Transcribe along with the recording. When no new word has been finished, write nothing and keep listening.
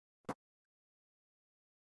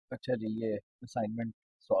अच्छा जी, ये assignment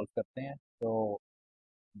solve करते हैं। तो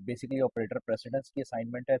बेसिकली ऑपरेटर प्रेसिडेंस की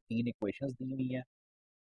असाइनमेंट है। तीन इक्वेशंस दी हुई हैं।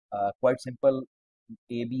 Quite simple.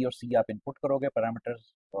 ए बी और सी आप इनपुट करोगे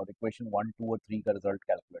पैरामीटर्स, और इक्वेशन वन टू और थ्री का रिजल्ट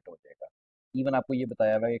कैलकुलेट हो जाएगा। इवन आपको ये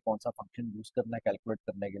बताया हुआ है कि कौन सा फंक्शन यूज़ करना है कैलकुलेट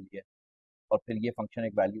करने के लिए, और फिर ये फंक्शन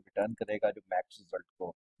एक वैल्यू रिटर्न करेगा जो मैक्स रिजल्ट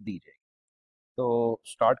को दी जाएगी। तो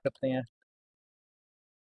स्टार्ट करते हैं।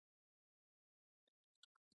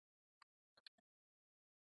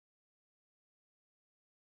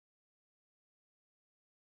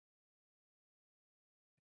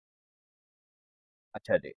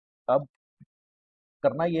 अच्छा जी, अब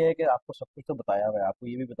करना ये है कि आपको सब कुछ तो बताया हुआ है, आपको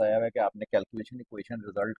ये भी बताया हुआ है कि आपने कैलकुलेशन इक्वेशन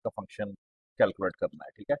रिजल्ट का फंक्शन कैलकुलेट करना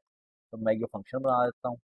है। ठीक है, तो मैं ये फंक्शन बना देता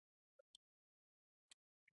हूँ,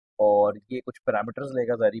 और ये कुछ पैरामीटर्स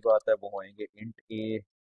लेगा, जारी बात है वो होंगे इंट ए,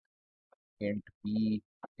 इंट बी,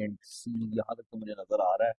 इंट सी। यहाँ तक तो मुझे नज़र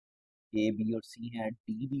आ रहा है। ए बी और सी है,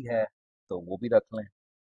 डी भी है, तो वो भी रख लें,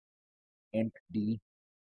 इंट डी।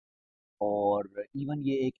 और इवन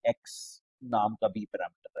ये एक एक्स नाम का भी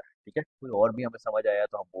पैरामीटर है। ठीक है, कोई और भी हमें समझ आया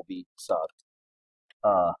तो हम वो भी साथ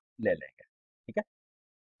ले लेंगे। ठीक है।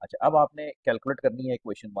 अच्छा, अब आपने कैलकुलेट करनी है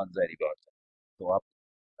इक्वेशन वन, जारी बात है। तो आप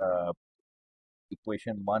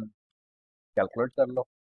इक्वेशन वन कैलकुलेट कर लो।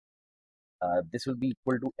 This will be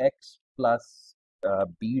equal to x plus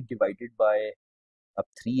B divided by, अब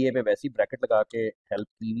थ्री ए पे वैसी ब्रैकेट लगा के हेल्प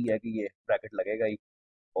की हुई है कि ये ब्रैकेट लगेगा ही,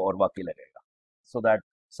 और वाकई लगेगा। सो दैट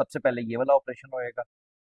सबसे पहले ये वाला ऑपरेशन होएगा,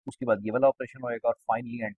 उसके बाद ये वाला ऑपरेशन होएगा, और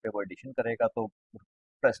फाइनली एंड पे वो एडिशन करेगा, तो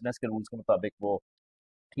प्रेसिडेंस के रूल्स के मुताबिक वो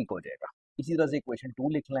ठीक हो जाएगा। इसी तरह से इक्वेशन टू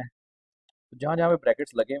लिख लें। तो जहाँ जहाँ पे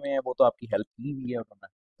ब्रैकेट्स लगे हुए हैं वो तो आपकी हेल्प की हुई है उन्होंने।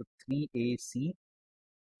 तो three A C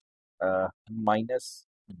minus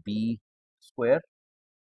B square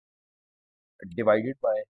divided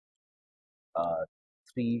by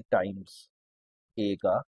three times ए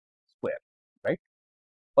का स्क्वायर, राइट।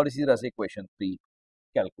 और इसी तरह से इक्वेशन थ्री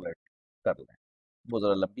कैलकुलेट कर लें। वो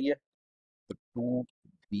ज़रा लंबी है। तो टू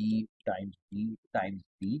बी टाइम्स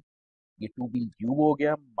बी, ये टू बी क्यूब हो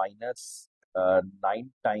गया, माइनस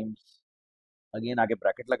नाइन टाइम्स, अगेन आगे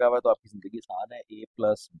ब्रैकेट लगा हुआ है तो आपकी ज़िंदगी आसान है। ए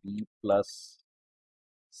plus B plus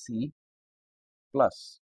C plus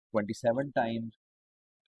 27 times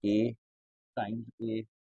ए टाइम्स ए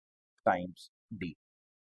टाइम्स डी।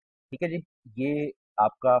 ठीक है जी, ये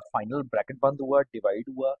आपका फाइनल ब्रैकेट बंद हुआ, डिवाइड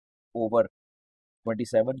हुआ ओवर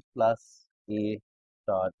 27 प्लस ए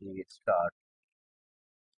स्टार।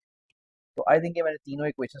 तो आई थिंक ये मैंने तीनों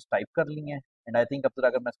इक्वेशंस टाइप कर ली हैं। एंड आई थिंक अब तक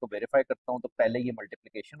अगर मैं इसको वेरीफाई करता हूँ तो पहले ये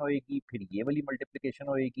मल्टीप्लिकेशन होएगी, फिर ये वाली मल्टीप्लिकेशन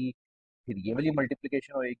होएगी, फिर ये वाली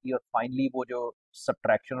मल्टीप्लिकेशन होएगी, और फाइनली वो जो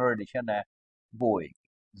सब्ट्रैक्शन और एडिशन है वो होएगी।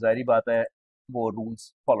 जाहिर बात है, वो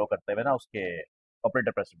रूल्स फॉलो करते हुए ना उसके,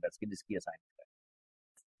 ऑपरेटर प्रेसिडेंस की जिसकी असाइनमेंट है।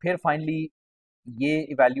 फिर फाइनली ये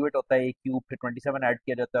इवेल्युएट होता है, क्यूब, फिर 27 ऐड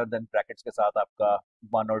किया जाता है, और देन ब्रैकेट्स के साथ आपका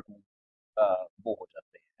वन और टू वो हो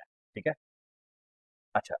जाते हैं। ठीक है।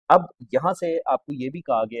 अच्छा, अब यहाँ से आपको ये भी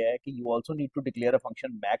कहा गया है कि you also need to declare a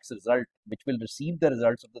function max result which will receive the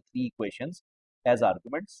results of the three equations as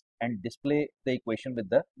arguments and display the equation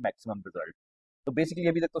with the maximum result. तो बेसिकली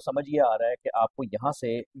अभी तक तो समझ ये आ रहा है कि आपको यहाँ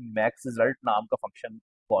से मैक्स रिजल्ट नाम का फंक्शन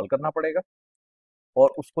कॉल करना पड़ेगा,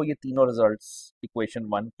 और उसको ये तीनों रिजल्ट्स इक्वेशन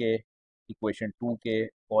वन के, इक्वेशन टू के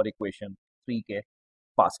और इक्वेशन थ्री के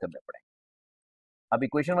पास करने पड़ेंगे। अब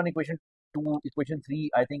equation one, equation two, equation three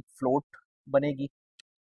I think float बनेगी,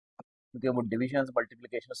 क्योंकि वो डिविजन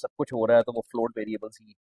मल्टीप्लिकेशन सब कुछ हो रहा है, तो वो फ्लोट वेरिएबल्स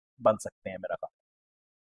ही बन सकते हैं मेरा ख्याल।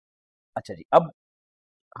 अच्छा जी, अब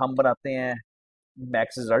हम बनाते हैं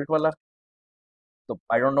मैक्स रिजल्ट वाला। तो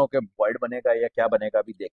आई डोंट नो कि वर्ड बनेगा या क्या बनेगा,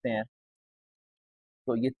 अभी देखते हैं।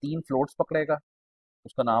 तो ये तीन फ्लोट्स पकड़ेगा,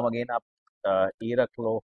 उसका नाम अगेन आप ए रख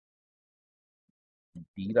लो,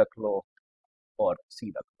 बी रख लो, और सी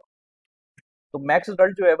रख लो। तो मैक्स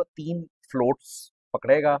रिजल्ट जो है वो तीन फ्लोट्स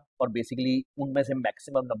पकड़ेगा, और बेसिकली उनमें से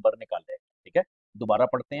मैक्सिमम नंबर निकालेगा। ठीक है, दोबारा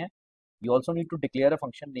पढ़ते हैं। You also need to declare a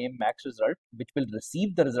function named maxResult which will receive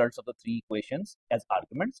the results of the three equations as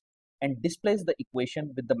arguments and displays the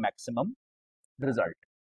equation with the maximum result.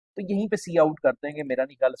 तो यहीं पे सी आउट करते हैं कि मेरा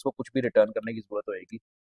नहीं ख्याल इसको कुछ भी रिटर्न करने की जरूरत होएगी,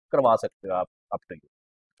 करवा सकते हो आप, अप टू यू।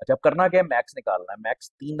 अच्छा, अब करना क्या है, मैक्स निकालना है। मैक्स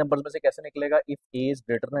तीन नंबर्स में से कैसे निकलेगा, if A is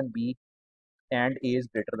greater than B and A is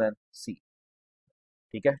greater than सी।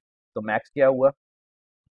 ठीक है, तो मैक्स क्या हुआ,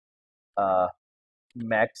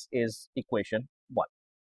 मैक्स इज इक्वेशन वन।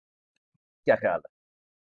 क्या ख्याल है?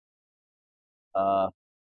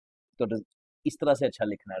 तो इस तरह से अच्छा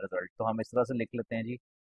लिखना है रिजल्ट, तो हम इस तरह से लिख लेते हैं जी।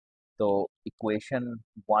 तो equation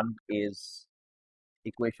one is,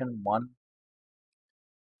 equation one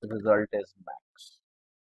result is max,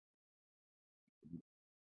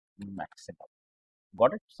 maximum.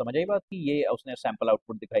 Got it? समझ आई बात? कि ये उसने सैंपल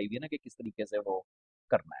आउटपुट दिखाई हुई है ना कि किस तरीके से वो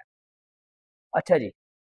करना है। अच्छा जी,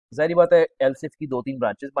 ज़ाहिर बात है एलसिफ की 2-3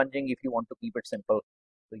 ब्रांचेस बन जाएंगी if you want to keep it simple.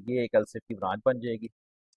 तो ये एक एलसिफ की ब्रांच बन जाएगी।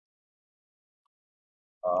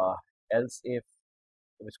 एल्स इफ,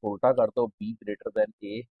 इसको उल्टा कर दो, बी ग्रेटर देन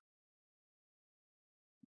ए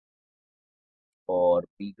और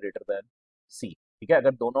बी ग्रेटर देन सी। ठीक है,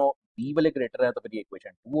 अगर दोनों बी वाले ग्रेटर हैं तो फिर ये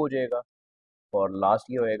इक्वेशन 2 हो जाएगा। और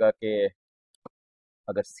लास्ट ये होएगा कि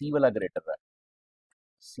अगर सी वाला ग्रेटर है,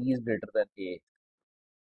 सी is greater than A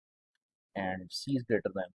and C is greater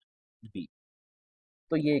than B,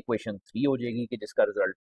 तो ये इक्वेशन 3 हो जाएगी कि जिसका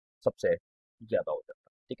रिजल्ट सबसे ज़्यादा हो जाता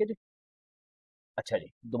है। ठीक है जी। अच्छा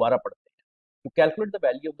जी, दोबारा पढ़ते हैं। To calculate the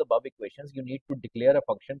value of the above equations, you need to declare a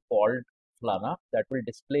function called Flana that will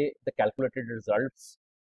display the calculated results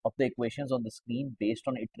of the equations on the screen based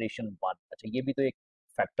on iteration 1। अच्छा, ये भी तो एक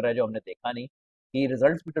factor है जो हमने देखा नहीं कि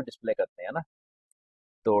रिजल्ट्स भी तो डिस्प्ले करते हैं ना।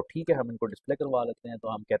 तो ठीक है, हम इनको डिस्प्ले करवा लेते हैं। तो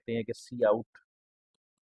हम कहते हैं कि सी आउट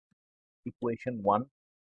इक्वेशन 1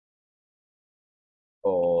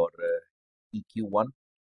 और ई क्यू 1,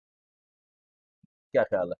 क्या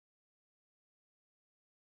ख्याल है?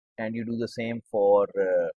 And you do the same for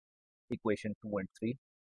equation 2 and 3।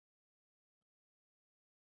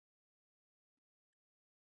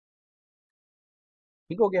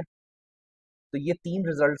 ठीक हो गया? तो ये तीन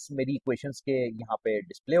रिजल्ट्स मेरी इक्वेशंस के यहाँ पे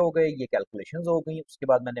डिस्प्ले हो गए, ये कैलकुलेशंस हो गई। उसके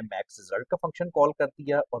बाद मैंने मैक्स रिजल्ट का फंक्शन कॉल कर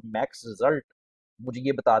दिया और मैक्स रिजल्ट मुझे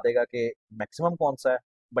ये बता देगा कि मैक्सिमम कौन सा है,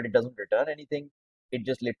 but it doesn't return anything. It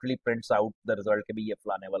just literally prints out the result के भी ये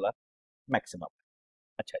फलाने वाला मैक्सिमम।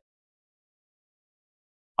 अच्छा,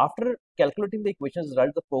 after calculating the equation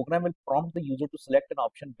result, the program will prompt the user to select an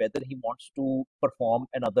option whether he wants to perform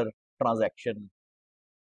another transaction,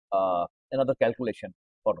 another calculation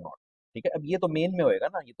or not। ठीक है, अब ये तो मेन में होएगा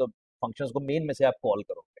ना, ये तो फंक्शंस को मेन में से आप कॉल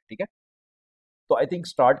करोगे। ठीक है, तो आई थिंक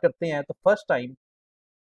स्टार्ट करते हैं। तो first time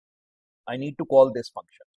I need to call this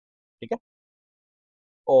function. ठीक है,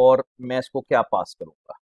 और मैं इसको क्या पास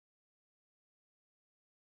करूंगा?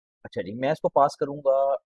 अच्छा जी, मैं इसको पास करूंगा।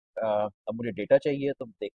 अब मुझे डेटा चाहिए, तो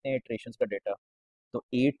देखते हैं इटरेशंस का डेटा। तो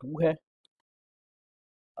A2 है,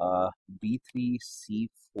 B3,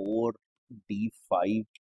 C4, D5,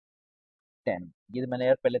 10। ये तो मैंने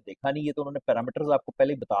यार पहले देखा नहीं, ये तो उन्होंने पैरामीटर्स आपको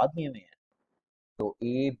पहले ही बता दिए हुए हैं। तो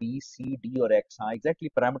A B C D और X, हाँ एग्जैक्टली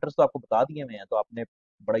पैरामीटर्स तो आपको बता दिए हुए हैं, तो आपने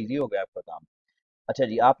बड़ा इजी हो गया आपका काम। अच्छा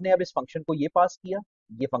जी, आपने अब इस फंक्शन को ये पास किया,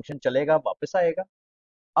 ये फंक्शन चलेगा, वापस आएगा।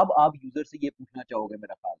 अब आप यूजर से ये पूछना चाहोगे,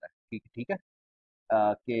 मेरा ख्याल है, ठीक ठीक है,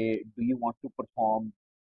 कि do you want to perform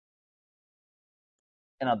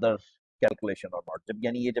another calculation और नॉट। जब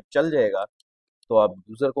यानी ये जब चल जाएगा तो आप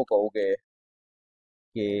यूजर को कहोगे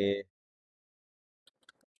कि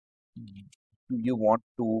do you want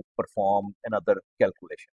to perform another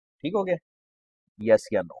calculation. ठीक हो गया? यस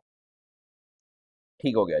या नो?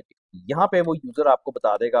 ठीक हो गया जी। यहाँ पे वो यूजर आपको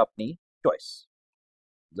बता देगा अपनी चॉइस।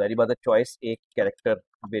 जाहिर बात है, चॉइस एक कैरेक्टर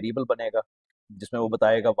वेरिएबल बनेगा जिसमें वो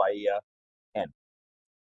बताएगा वाई या एन।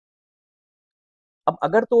 अब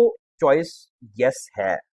अगर तो चॉइस यस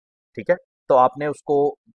है, ठीक है, तो आपने उसको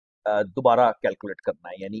दोबारा कैलकुलेट करना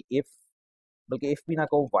है, यानी इफ, बल्कि इफ भी ना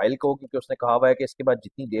कहो, वाइल कहो, क्योंकि उसने कहा हुआ है कि इसके बाद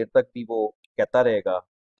जितनी देर तक भी वो कहता रहेगा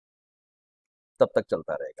तब तक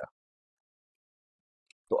चलता रहेगा।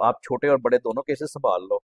 तो आप छोटे और बड़े दोनों केसेस संभाल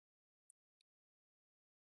लो।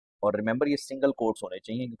 और रिमेंबर, ये सिंगल कोट्स होने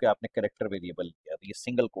चाहिए क्योंकि आपने कैरेक्टर वेरिएबल लिया, तो ये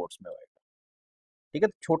सिंगल कोट्स में होएगा। ठीक है,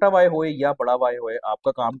 तो छोटा वाई होए या बड़ा वाई होए,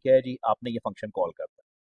 आपका काम क्या है जी? आपने ये फंक्शन कॉल करना है।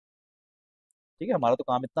 ठीक है, हमारा तो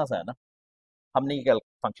काम इतना सा है ना, हमने ये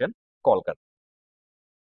फंक्शन कॉल करना है।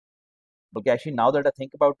 बल्कि actually now that I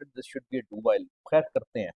think about it, this should be a do while. खैर,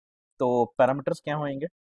 करते हैं। तो पैरामीटर्स क्या होंगे?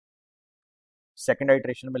 सेकंड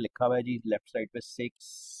आइटरेशन में लिखा हुआ है जी लेफ्ट साइड पे 6,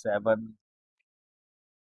 7,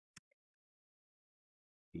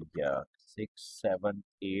 या 6, 7,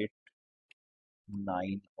 8,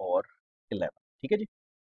 9 और 11। ठीक है जी।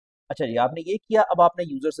 अच्छा जी, आपने ये किया, अब आपने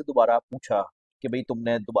यूजर से दोबारा पूछा कि भाई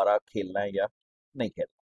तुमने दोबारा खेलना है या नहीं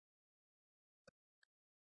खेलना।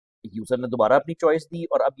 यूजर ने दोबारा अपनी चॉइस दी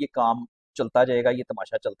और अब ये काम चलता जाएगा, ये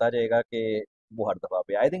तमाशा चलता जाएगा कि वो हर दफा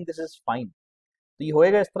पे। I think this is fine. तो ये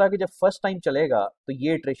होएगा इस तरह कि जब फर्स्ट टाइम चलेगा तो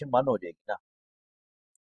ये इटरेशन 1 हो जाएगी ना।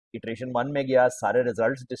 इटरेशन 1 में गया, सारे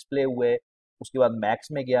रिजल्ट्स डिस्प्ले हुए। उसके बाद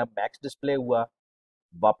मैक्स में गया, मैक्स डिस्प्ले हुआ।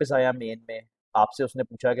 वापस आया मेन में, आपसे उसने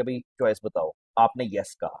पूछा कि भाई चॉइस बताओ। आपने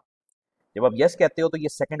यस कहा। जब आप यस कहते हो तो ये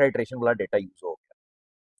सेकंड आइटरेशन वाला डेटा यूज हो गया।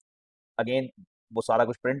 अगेन वो सारा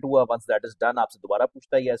कुछ प्रिंट हुआ। वंस दैट इज डन, आपसे दोबारा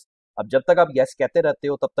पूछता है यस। अब जब तक आप यस कहते रहते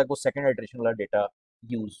हो तब तक वो सेकंड आइटरेशन वाला डेटा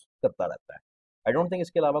यूज करता रहता है। आई डोंट थिंक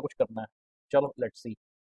इसके अलावा कुछ करना है। चलो लेट्स सी।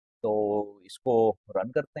 तो इसको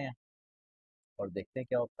रन करते हैं और देखते हैं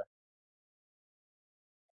क्या होता है।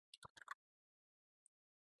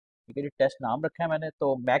 ठीक है जी, टेस्ट नाम रखा है मैंने,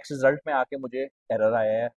 तो मैक्स रिजल्ट में आके मुझे एरर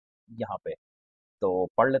आया है यहाँ पे। तो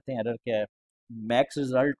पढ़ लेते हैं एरर क्या है। Max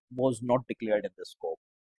result was not declared in the scope.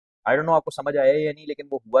 I don't know आपको समझ आया है या नहीं, लेकिन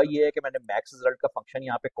वो हुआ ये है कि मैंने मैक्स रिजल्ट का फंक्शन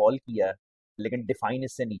यहाँ पे कॉल किया है, लेकिन डिफाइन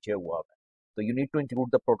इससे नीचे हुआ है। तो you need to include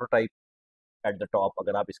the prototype at the top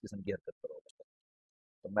अगर आप इस किस्म की हरकत करोगे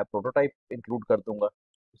तो मैं प्रोटोटाइप इंक्लूड कर दूंगा,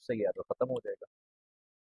 उससे ये एरर खत्म हो जाएगा।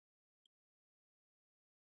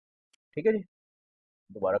 ठीक है जी,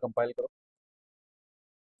 दोबारा कंपाइल करो।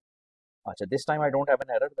 अच्छा, this time I don't have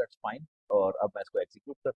an error, that's fine. और अब मैं इसको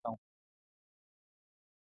एग्जीक्यूट करता हूँ।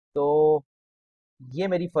 तो ये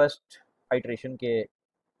मेरी फर्स्ट आइट्रेशन के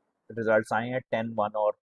रिजल्ट्स आए हैं, 10, 1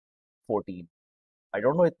 और 14। आई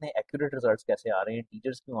डोंट नो इतने एक्यूरेट रिजल्ट्स कैसे आ रहे हैं,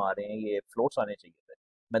 टीचर्स क्यों आ रहे हैं, ये फ्लोट्स आने चाहिए थे।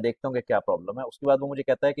 मैं देखता हूँ कि क्या प्रॉब्लम है। उसके बाद वो मुझे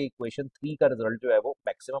कहता है कि इक्वेशन 3 का रिजल्ट जो है वो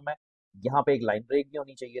मैक्सिमम है। यहाँ पे एक लाइन ब्रेक भी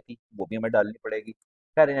होनी चाहिए थी, वो भी हमें डालनी पड़ेगी।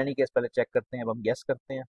 खैर इन एनी केस पहले चेक करते हैं, अब हम गेस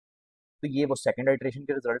करते हैं। तो ये वो सेकंड आइट्रेशन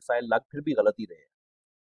के रिजल्ट्स आए, लग फिर भी गलत ही रहे।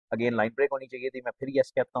 अगेन लाइन ब्रेक होनी चाहिए थी, मैं फिर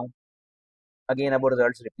यस कहता हूँ। अगेन अब वो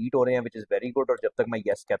रिजल्ट्स रिपीट हो रहे हैं, विच इज़ वेरी गुड। और जब तक मैं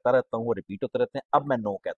यस कहता रहता हूँ वो रिपीट होते रहते हैं। अब मैं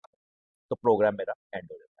नो कहता हूँ तो प्रोग्राम मेरा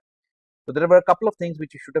एंड हो जाता है। तो there were a couple of things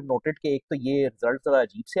which you should have noted कि एक तो ये रिजल्ट ज़रा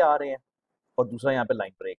अजीब से आ रहे हैं, और दूसरा यहाँ पे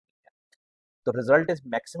लाइन ब्रेक नहीं है। तो रिजल्ट इज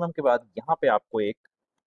मैक्सिमम के बाद यहाँ पे आपको एक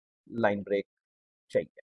लाइन ब्रेक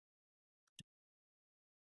चाहिए।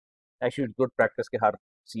 एक्चुअली गुड प्रैक्टिस के हर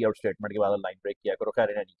सी आउट स्टेटमेंट के बाद लाइन ब्रेक किया करो। खैर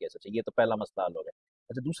नहीं कैसे चाहिए, ये तो पहला मसला हल हो गया।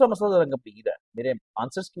 अच्छा, दूसरा मसला ज़रा गंभीर है। मेरे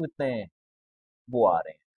आंसर्स क्यों इतने वो आ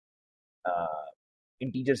रहे हैं,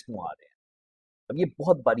 इंटीजर्स क्यों आ रहे हैं। अब ये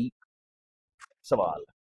बहुत बारीक सवाल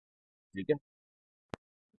है। ठीक है,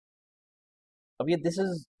 अब ये दिस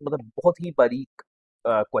इज मतलब बहुत ही बारीक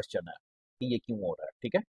क्वेश्चन है कि ये क्यों हो रहा है।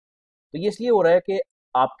 ठीक है, तो ये इसलिए हो रहा है कि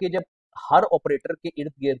आपके जब हर ऑपरेटर के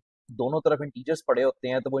इर्द गिर्द दोनों तरफ इंटीजर्स पड़े होते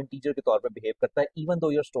हैं तो वो इंटीजर के तौर पे बिहेव करता है, even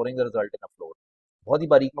though your storing the result in a float. बहुत ही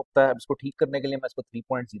बारीक नुक्ता है। अब इसको ठीक करने के लिए मैं इसको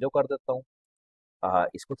 3.0 कर देता हूँ,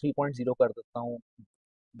 इसको 3.0 कर देता हूँ।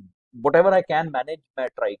 What ever I can manage मैं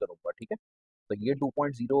ट्राई करूंगा। ठीक है, तो ये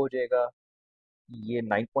 2.0 हो जाएगा, ये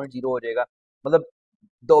 9.0 हो जाएगा। मतलब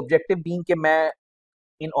द ऑब्जेक्टिव बीइंग कि मैं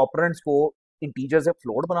इन ऑपरेंड्स को इंटीजर से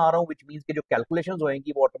फ्लोट बना रहा हूँ, विच मीन्स कि जो कैलकुलेशंस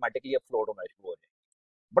होएंगी वो ऑटोमेटिकली अब फ्लोट होना शुरू हो जाएंगी।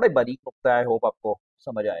 बड़ा ही बारीक नुकता है, होप आपको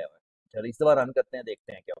समझ आया है। चलो इस बार रन करते हैं,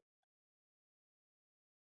 देखते हैं क्या होता है।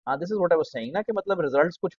 हाँ, this is what I was saying ना, कि मतलब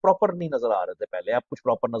रिजल्ट्स कुछ प्रॉपर नहीं नजर आ रहे थे पहले, अब कुछ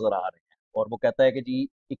प्रॉपर नजर आ रहे हैं। और वो कहता है कि जी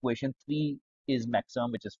equation 3 is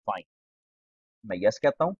maximum which is fine. मैं यस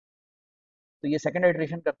कहता हूँ, तो ये सेकंड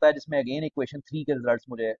इटरेशन करता है जिसमें अगेन इक्वेशन 3 के रिजल्ट्स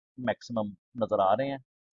मुझे मैक्सिमम नजर आ रहे हैं।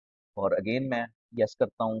 और अगेन मैं यस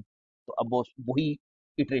करता हूँ, तो अब वो वही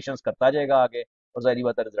इटरेशंस करता जाएगा आगे, और जाहिर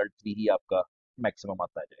बात है रिजल्ट 3 ही आपका मैक्सिमम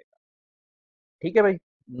आता जाएगा। ठीक है भाई,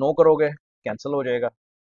 नो करोगे कैंसिल हो जाएगा।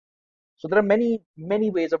 So there are many many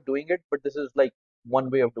ways of doing it, but this is like one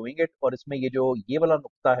way of doing it. और इसमें ये वाला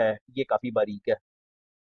नुक्ता है, ये काफ़ी बारीक है।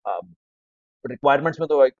 रिक्वायरमेंट्स में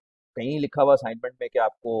तो कहीं लिखा हुआ असाइनमेंट में कि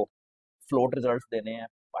आपको फ्लोट रिजल्ट्स देने हैं।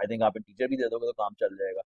 आई थिंक आप इंटीजर भी दे दोगे तो काम चल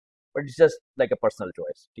जाएगा, but it's just like a personal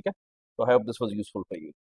choice. ठीक है, तो I hope this was useful for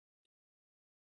you.